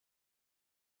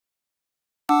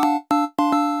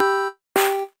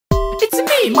It's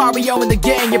me, Mario in the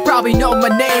gang, you probably know my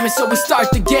name. And so we start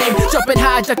the game, jumping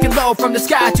high, ducking low, from the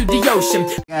sky to the ocean.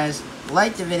 Guys,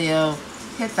 like the video,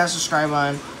 hit that subscribe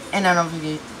button, and I don't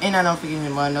forget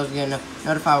to get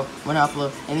notified when I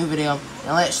upload a new video.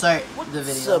 And let's start the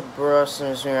video. What's up, bro?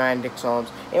 It's me, Ryan Dixon,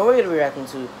 and we're gonna be reacting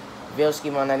to Video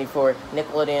Schema 94.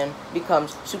 Nickelodeon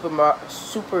becomes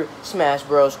Super Smash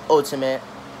Bros. Ultimate.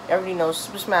 Everybody knows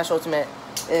Super Smash Ultimate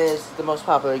is the most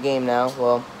popular game now.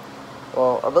 Well,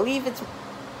 I believe it's.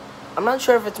 I'm not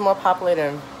sure if it's more popular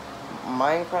than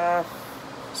Minecraft,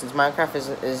 since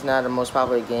Minecraft is not the most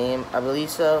popular game. I believe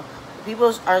so.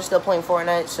 People are still playing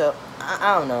Fortnite, so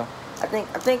I don't know. I think.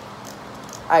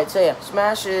 Alright, so yeah,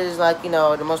 Smash is like, you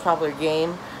know, the most popular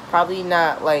game. Probably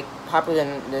not like popular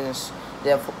than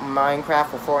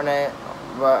Minecraft or Fortnite,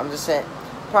 but I'm just saying.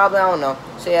 Probably, I don't know.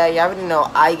 So yeah, you already know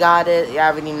I got it. You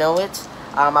already know it.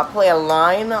 I play a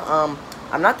line.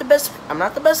 I'm not the best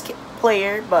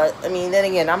player, but I mean, then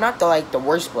again, I'm not the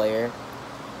worst player.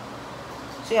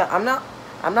 So yeah, I'm not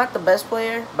the best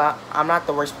player, but I'm not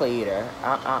the worst player either.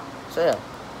 So yeah.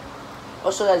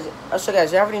 Also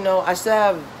guys, you already know I still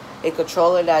have a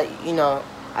controller that, you know,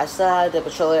 I still have the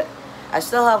controller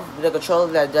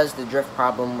that does the drift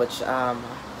problem, which I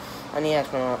need to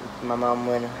ask my mom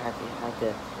when I have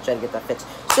to try to get that fixed.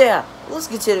 So yeah, let's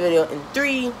get to the video in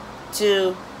 3,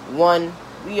 2, 1.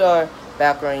 We are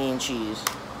macaroni and cheese.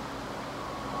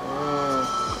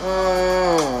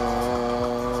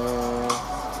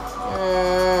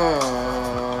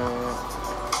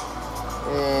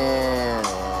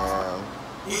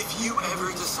 If you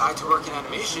ever decide to work in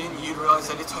animation, you'd realize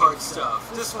that it's hard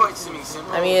stuff. Despite seeming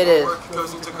simple, I mean, it is. Work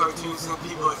goes into cartoons than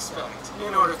people expect.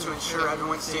 In order to ensure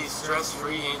everyone stays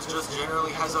stress-free and just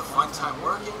generally has a fun time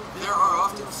working, there are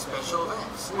often special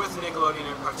events. With Nickelodeon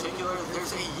in particular,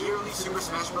 there's a yearly Super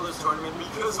Smash Bros. Tournament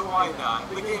because why not?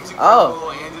 The game's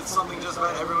incredible, and it's something just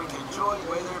about everyone can enjoy,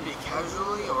 whether it be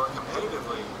casually or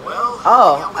competitively. Well,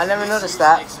 I never noticed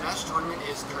that. Smash Tournament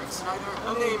is Kurt Snyder,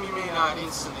 a name you may not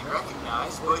instantly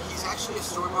recognize, but he's actually a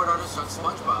storyboard artist on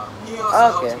SpongeBob. He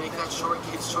also helped make that short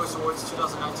Kids' Choice Awards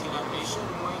 2019 animation,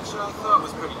 which I thought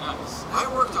was pretty nice. I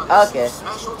worked on this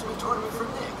Smash Ultimate Tournament for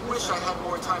Nick. Wish I had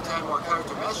more time to add more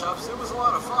character mashups. It was a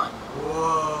lot of fun.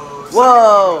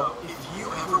 Whoa! If you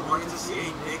ever wanted to see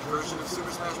a Nick version of Super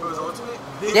Smash Bros. Ultimate,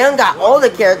 they don't got all the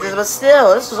characters, but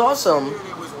still, this is awesome.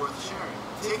 It was worth sharing.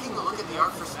 Taking a look at the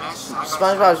art for Smash,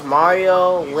 SpongeBob's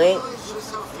Mario, Link.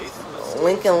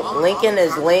 Lincoln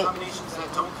is Link. That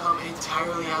don't come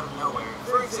entirely out of nowhere.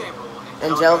 For example,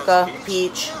 Angelica,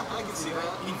 Peach. Yeah, I can see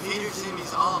that. Invader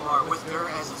Zimmy's Olimar with her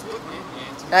as his Pikmin,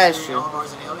 and that is true.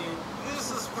 Olimar's an alien. This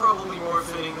is probably more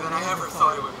fitting than I ever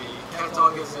thought it would be. Cat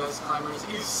Dog as Climbers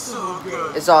is so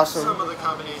good. It's awesome. Some of the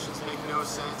combinations make no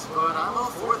sense, but I'm all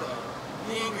for that.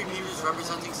 The Angry Beavers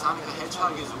representing Sonic the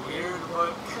Hedgehog is weird,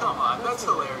 but come on, that's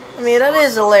hilarious. I mean, that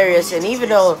is hilarious, and even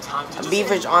though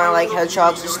beavers aren't like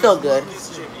hedgehogs, it's still good.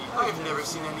 I've never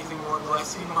seen anything more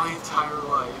blessed in my entire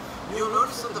life. You'll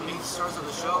notice that the main stars of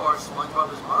the show are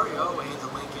SpongeBob as Mario and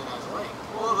Lincoln as Link.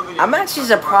 I'm actually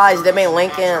surprised they made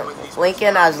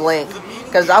Lincoln as Link,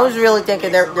 because I was really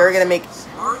thinking they were gonna make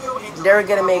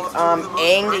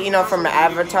Aang, you know, from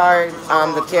Avatar,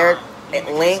 the character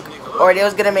Link, or they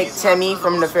was gonna make Timmy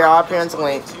from the Farewell Appearance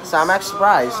Link. So I'm actually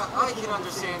surprised. I can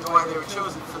understand why they were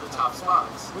chosen for the top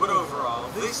spots, but overall,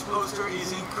 this poster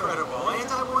is incredible, and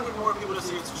I wanted more people to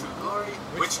see its true glory.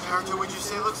 Which character would you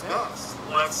say looks best?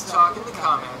 Let's talk in the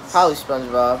comments. Probably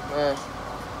SpongeBob.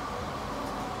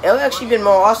 It would actually been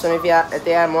more awesome if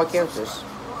they had more characters.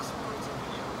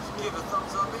 Give a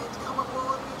thumbs up and comment below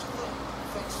what you think.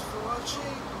 Thanks for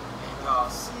watching, and I'll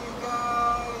see you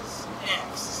guys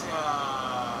next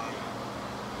time.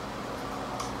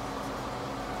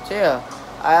 So yeah,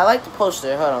 I like the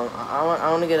poster. Hold on, I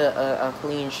want to get a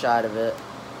clean shot of it.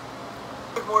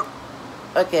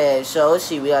 Okay, so let's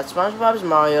see. We got SpongeBob as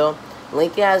Mario,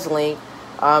 Lincoln as Link,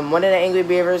 one of the Angry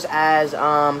Beavers as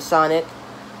Sonic,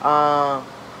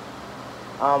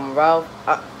 Ralph,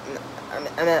 and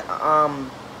then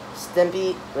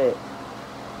Stimpy. Wait,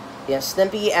 yeah,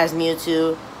 Stimpy as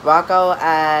Mewtwo, Rocco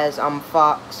as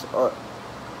Fox, or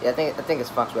yeah, I think it's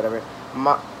Fox, whatever.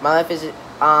 My life is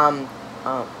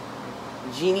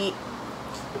Genie.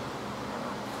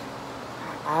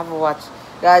 I haven't watched,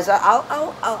 guys.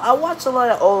 I watch a lot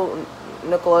of old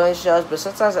Nickelodeon shows, but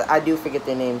sometimes I do forget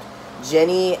their names.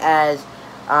 Jenny as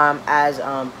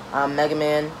Mega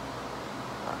Man.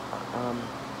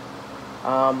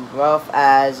 Ralph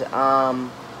as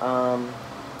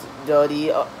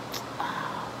Dodie.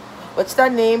 What's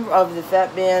that name of the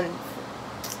fat man?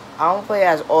 I don't play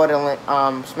as all the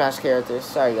Smash characters.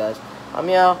 Sorry guys.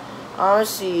 Yeah. Let's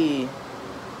see.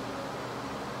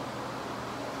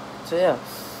 So yeah,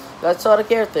 that's all the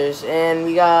characters, and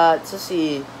we got, let's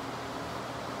see,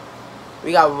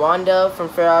 we got Wanda from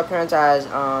Fair Odd Parents as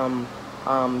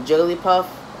Jigglypuff,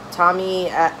 Tommy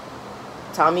as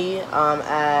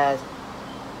I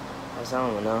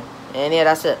don't even know, and yeah,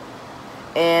 that's it.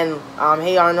 And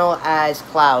Hey Arnold as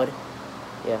Cloud.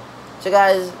 Yeah. So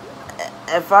guys,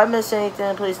 if I miss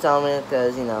anything, please tell me,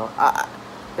 because you know,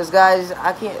 guys,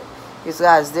 I can't. Because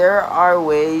guys, there are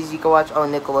ways you can watch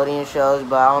Nickelodeon shows,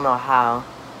 but I don't know how,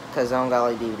 because I don't got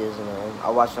like DVDs in there.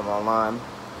 I watch them online.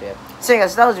 Yeah. So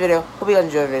guys, that was the video. Hope you guys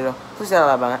enjoyed the video. Please hit that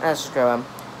like button and subscribe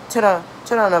button.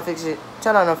 Turn on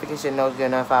notification notes to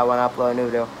get notified when I upload a new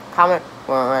video. Comment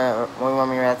when you want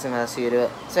me to react to, and I'll see you do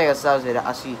it. So guys, that was the video.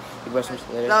 I'll see you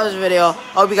later. That was the video.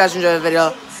 Hope you guys enjoyed the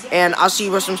video, and I'll see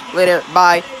you later.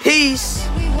 Bye. Peace.